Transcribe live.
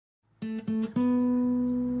Gotta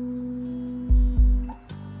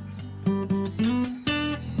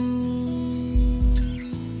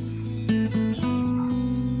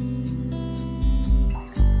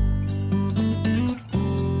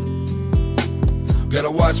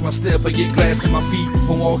watch my step, I get glass in my feet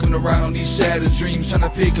from walking around on these shattered dreams, trying to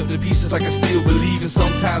pick up the pieces like I still believe. And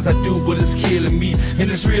sometimes I do, but it's killing me, and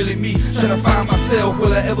it's really me trying to find myself.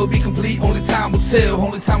 Will I ever be complete? Only time will tell.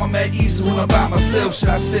 Only time I'm at ease is when I'm by myself. Should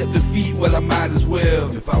I accept defeat? Well, I might as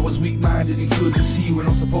well. If I was weak-minded and couldn't see what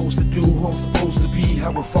I'm supposed to do, who I'm supposed to be, I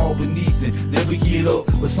would fall beneath it, never get up.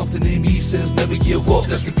 But something in me says never give up.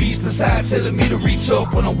 That's the beast inside telling me to reach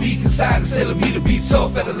up. When I'm weak inside, it's telling me to be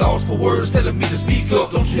tough. At a loss for words, telling me to speak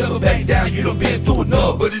up. Don't you ever back down, you done been through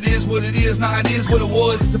enough. But it is what it is, now it is what it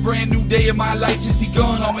was. It's a brand new day in my life just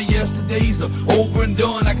begun. All my yesterdays are over and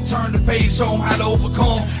done. I can turn the page, show 'em how to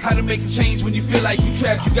overcome, how to make a change when you feel like you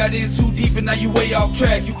trapped. You got in too deep and now you way off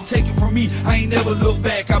track. You can take it from me, I ain't never look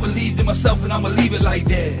back. I believed in myself and I'ma leave it like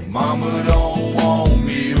that. Mama don't want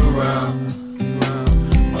me around.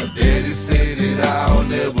 My daddy said that I'll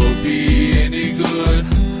never be any good.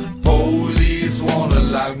 Police wanna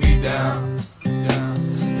lock me down.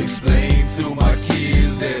 Explain to my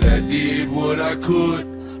kids that I did what I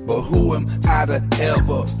could, but who am I to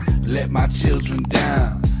ever let my children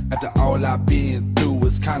down? After all I've been through,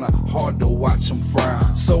 it's kinda hard to watch them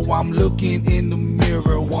frown. So I'm looking in the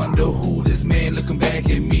mirror, wonder who this man looking back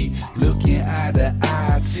at me, looking eye to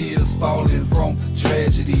eye, tears falling from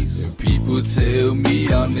tragedies. And people tell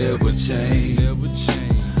me I'll never change.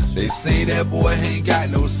 They say that boy ain't got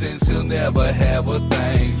no sense, he'll never have a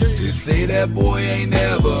thing. They say that boy ain't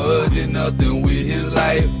never did nothing with his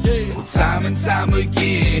life. But time and time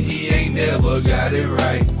again, he ain't never got it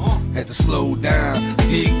right. Had to slow down,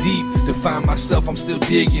 dig deep to find myself, I'm still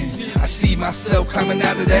digging. I see myself climbing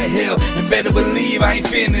out of that hell, and better believe I ain't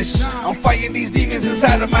finished. I'm fighting these demons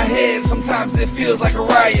inside of my head. Sometimes it feels like a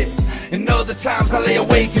riot, and other times I lay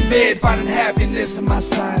awake in bed, finding happiness in my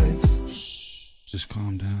silence. Just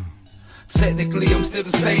calm down. Technically I'm still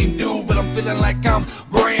the same dude, but I'm feeling like I'm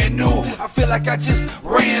brand new. I feel like I just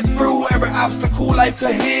ran through every obstacle life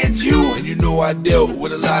could hand you. And you know I dealt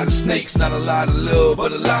with a lot of snakes, not a lot of love,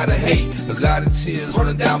 but a lot of hate. A lot of tears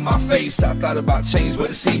running down my face. I thought about change, but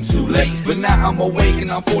it seemed too late. But now I'm awake and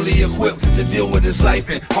I'm fully equipped to deal with this life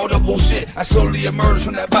and all the bullshit. I slowly emerged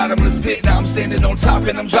from that bottomless pit. Now I'm standing on top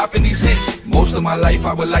and I'm dropping these hits. Most of my life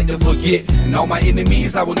I would like to forget, and all my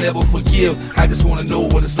enemies I will never forgive. I just wanna know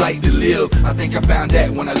what it's like to live. I think I found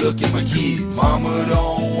that when I look at my kids. Mama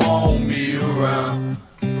don't want me around.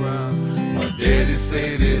 My daddy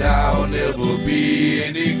said that I'll never be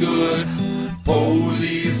any good.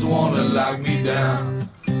 Police wanna lock me down.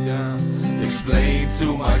 Explain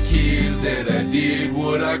to my kids that I did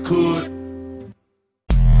what I could,